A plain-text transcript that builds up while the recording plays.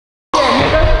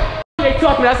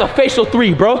talking about? That's a facial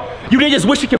 3, bro. You didn't just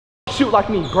wish you could shoot like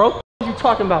me, bro. What are you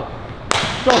talking about?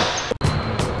 Go.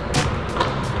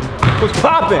 What's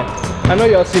poppin'? I know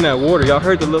y'all seen that water. Y'all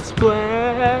heard the little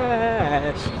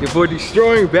splash. Your boy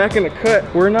Destroying back in the cut.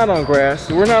 We're not on grass.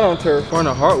 We're not on turf. We're on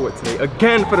a hardwood today.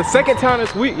 Again, for the second time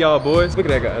this week, y'all boys. Look at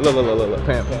that guy. Look.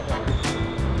 Pam.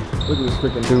 Look at this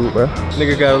freaking dude, bro.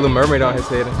 Nigga got a little mermaid on his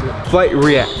head and shit.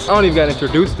 FlightReacts. I don't even got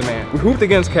introduced to man. We hooped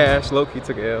against Cash. Low-key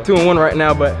took an L. 2-1 right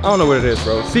now, but I don't know what it is,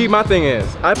 bro. See, my thing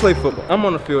is, I play football. I'm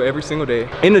on the field every single day.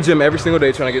 In the gym every single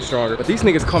day trying to get stronger. But these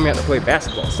niggas call me out to play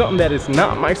basketball. Something that is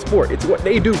not my sport. It's what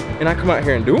they do. And I come out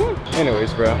here and do them?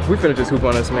 Anyways, bro. We finna just hoop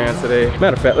on this man today.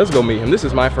 Matter of fact, let's go meet him. This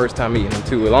is my first time meeting him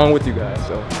too, along with you guys,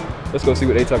 so. Let's go see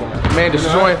what they talking about. Man,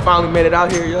 Destroying finally made it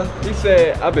out here, yo. He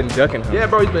said, I've been ducking him. Yeah,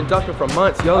 bro, he's been ducking for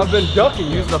months, yo. I've been ducking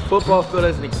you. Using a football field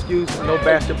as an excuse, no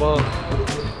basketball.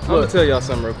 I'm gonna tell y'all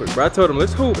something real quick, bro. I told him,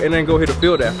 let's hoop and then go hit the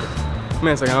field after.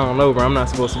 Man's like, I don't know, bro. I'm not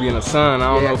supposed to be in the sun. I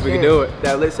don't know if we can do it.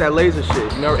 That laser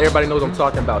shit. You know, everybody knows what I'm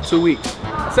talking about. 2 weeks.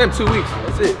 I said 2 weeks.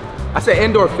 That's it. I said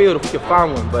indoor field if we could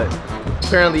find one, but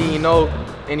apparently you know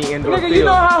any indoor field. You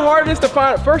know how hard it is to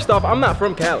find. First off, I'm not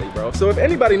from Cali, bro. So if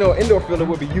anybody know an indoor field, it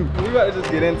would be you. We gotta just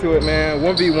get into it, man.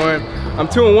 1v1. I'm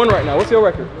 2-1 right now. What's your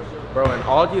record? Bro, in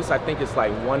August, I think it's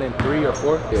like 1-3 or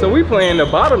 4. So we playing the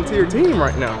bottom tier team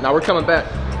right now. Now we're coming back,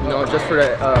 you know, just for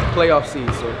that playoff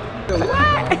seed. So.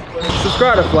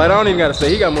 Subscribe to Flight. I don't even gotta say,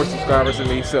 he got more subscribers than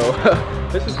me, so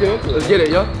let's just get into it. Let's get it,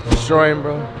 yo. Destroying,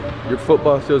 bro. Your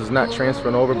football skills is not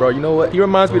transferring over, bro. You know what? He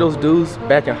reminds me of those dudes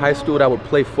back in high school that would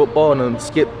play football and then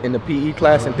skip in the PE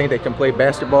class and think they can play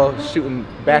basketball, shooting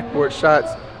backboard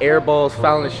shots, air balls,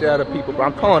 fouling the shit out of people. Bro,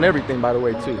 I'm calling everything, by the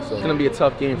way, too. So it's gonna be a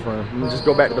tough game for him. I'm gonna just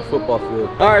go back to the football field.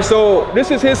 All right, so this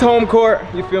is his home court.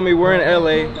 You feel me? We're in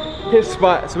LA, his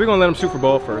spot. So we're gonna let him shoot for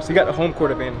ball first. He got the home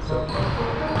court advantage, so.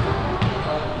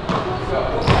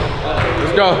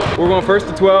 Let's go. We're going 1st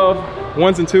to 12,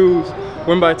 1s and 2s,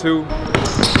 win by 2.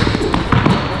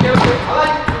 I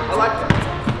like that.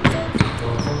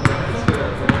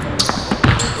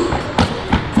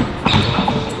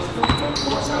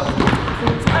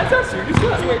 I touched you. You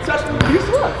sweat. You ain't touched me. You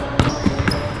sweat.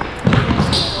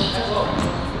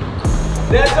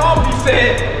 That's all he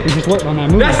said. You just worked on that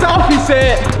move. That's all he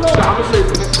said. I'm gonna show you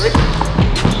some inspiration.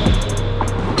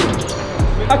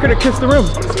 I could have kissed the rim.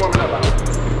 I'm just warming up.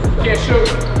 Can't shoot.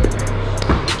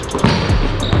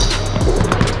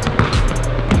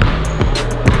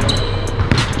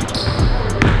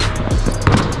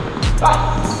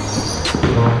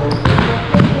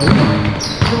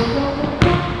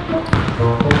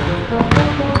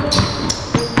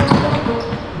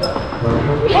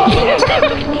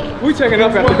 We checking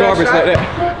up after garbage like that.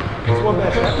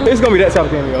 It's gonna be that type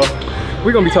of game, y'all.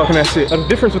 We're gonna be talking that shit. The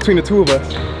difference between the two of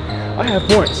us, I have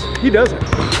points. He doesn't.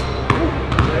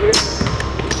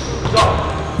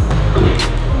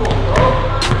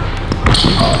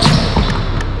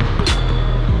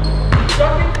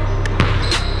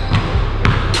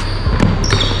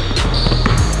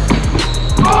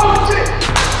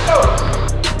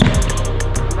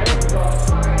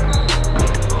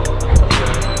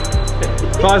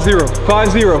 5-0,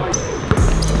 5-0.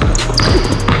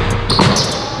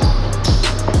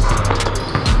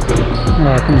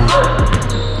 Oh, come on.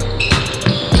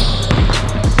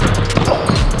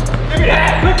 Give me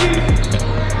that, cookie!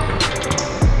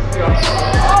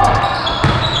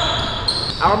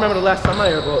 I remember the last time I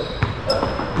ever voted.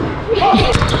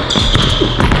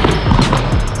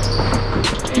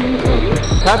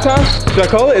 Halftime? Should I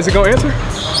call it? Is it gonna answer?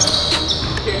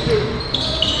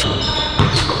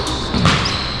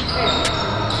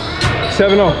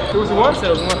 7-0. It was a 1? It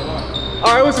was a 1. All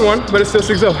right, it was a 1, but it's still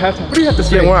 6-0. Halftime. What do you have to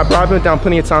say? Yeah, bro, I've been down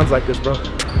plenty of times like this, bro.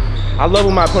 I love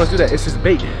when my opponents do that. It's just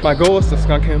bait. My goal is to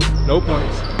skunk him. No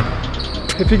points.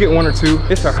 If he get 1 or 2,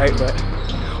 it's all right, but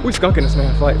we skunking this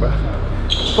man Flight, bro.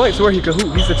 Flight's where he could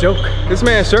hoop. He's a joke. This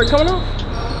man's shirt coming off?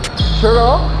 Shirt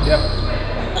off? Yep.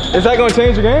 Is that gonna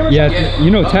change the game? Yeah, you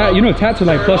know tats are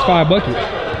like +5 buckets.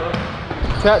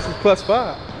 Tats is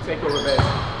 +5. Take over, man.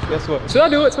 Guess what? Should I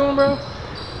do it to him, bro?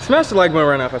 Smash the like button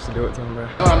right now if I should do it to him, bro.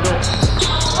 Oh, I'm doing it.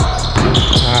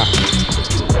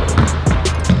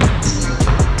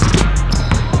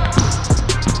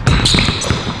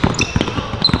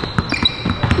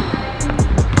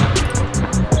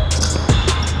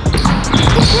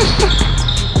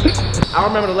 I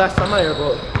remember the last time I ever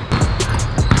voted.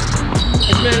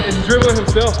 This man is dribbling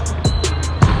himself.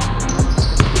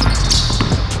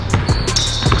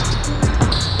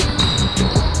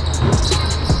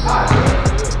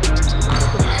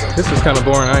 This is kind of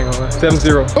boring, I ain't gonna lie.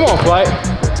 7-0. Come on, Flight. I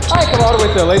ain't come all the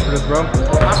way to LA for this, bro.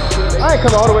 I ain't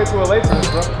come all the way to LA for this,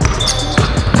 bro.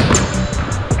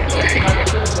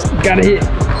 Gotta hit.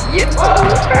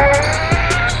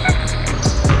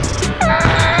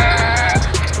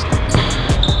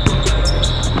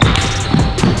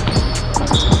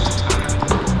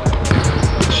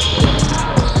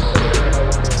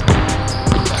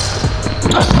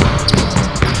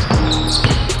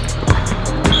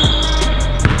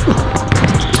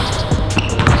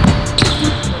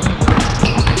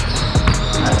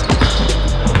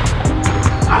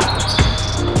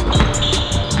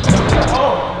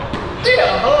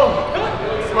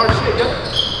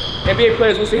 NBA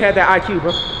players wish they had that IQ,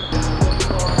 bro.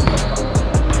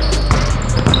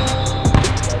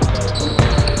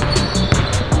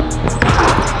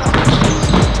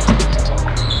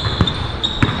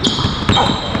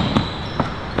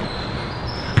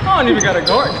 I don't even got a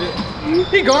guard shit.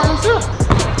 He guard himself.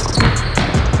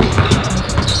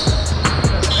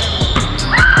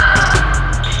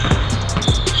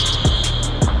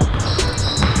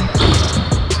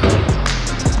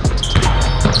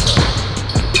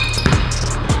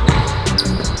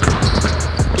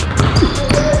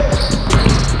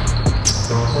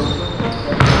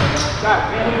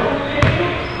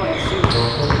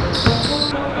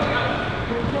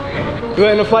 We're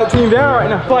letting the flight team down right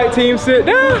now. Flight team sit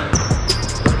down.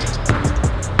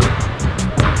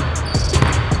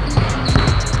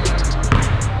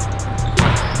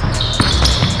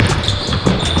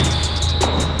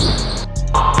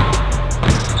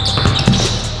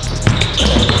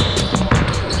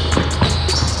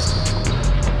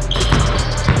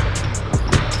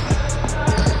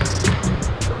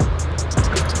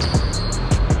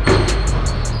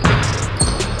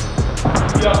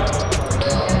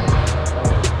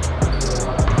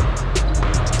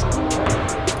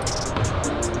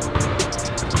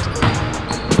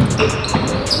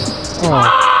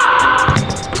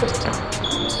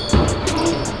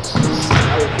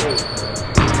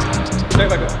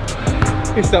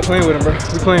 Hey, stop playing with him, bro.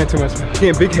 We playing too much, man.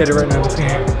 Getting big-headed right now in this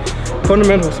game.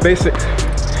 Fundamentals, basics.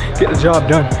 Get the job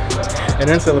done, and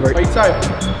then celebrate. Are you tired?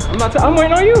 I'm not tired. I'm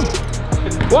waiting on you.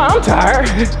 Well, I'm tired.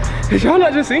 Did y'all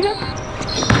not just see him?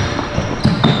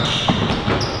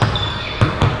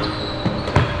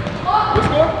 What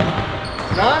score?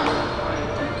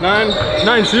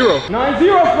 9-0.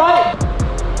 9-0 flight.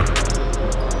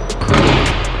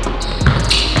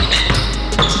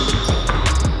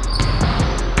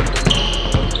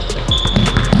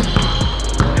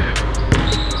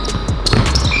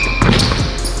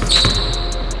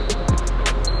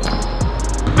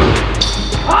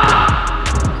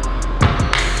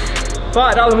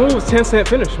 $5 moves, 10-cent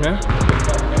finish, man.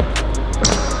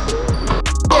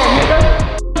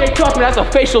 They talking, that's a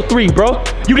facial 3, bro.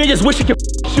 You didn't just wish you could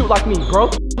shoot like me, bro.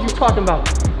 What are you talking about?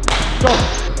 Go.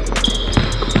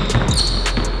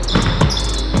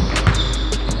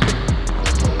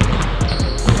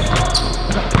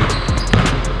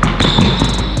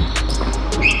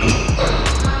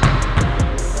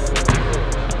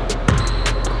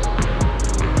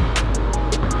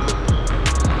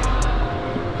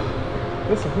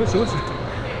 Listen.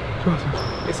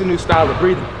 It's a new style of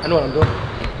breathing. I know what I'm doing.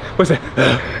 What's that?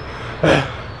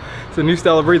 It's a new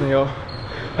style of breathing, y'all. Yo,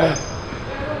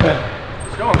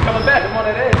 I'm coming back. I'm on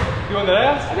that ass. You on that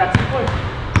ass? I got 2 points.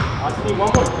 I just need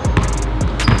 1 more.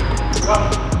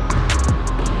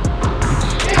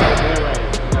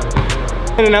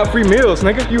 Handing out free meals,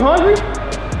 nigga. You hungry?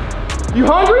 You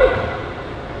hungry?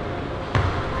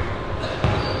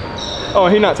 Oh,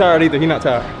 he not tired either. He not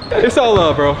tired. It's all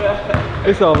love, bro.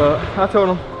 It's all love. I told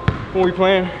him when we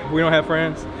playing, we don't have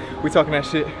friends. We talking that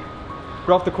shit.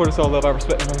 But off the court, it's all love. I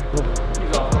respect him.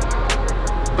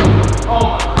 Oh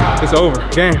my God. It's over.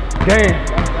 Game.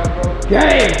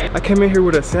 I came in here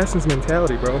with assassin's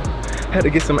mentality, bro. Had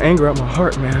to get some anger out my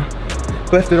heart, man.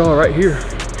 Left it all right here.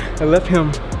 I left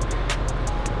him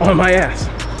on my ass.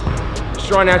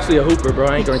 Sean actually a hooper, bro.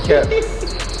 I ain't gonna cap.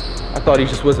 I thought he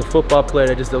just was a football player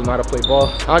that just doesn't know how to play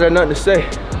ball. I got nothing to say.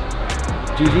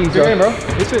 GG's, Good game, bro.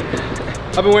 That's it.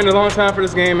 I've been waiting a long time for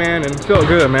this game, man, and it felt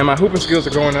good, man. My hooping skills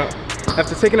are going up.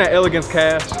 After taking that L against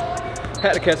Cash,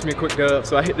 had to catch me a quick dub,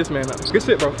 so I hit this man up. Good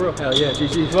shit, bro, for real. Hell yeah,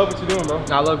 GG's. Love what you're doing, bro.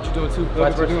 Nah, I love what you're doing too.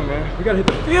 Love what you're doing, man. We gotta hit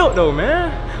the field, though,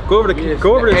 man. Go over to this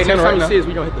channel right now. Hey,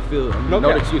 we don't hit the field. No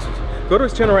excuses. Go to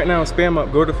his channel right now and spam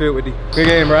up. Go to the field with D. Good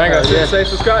game, bro. I ain't got shit to say.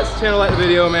 Subscribe to the channel, like the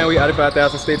video, man. We out of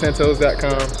 5,000. Stay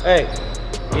 10toes.com. Hey,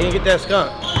 you didn't get that skunk.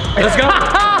 Let's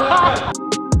go.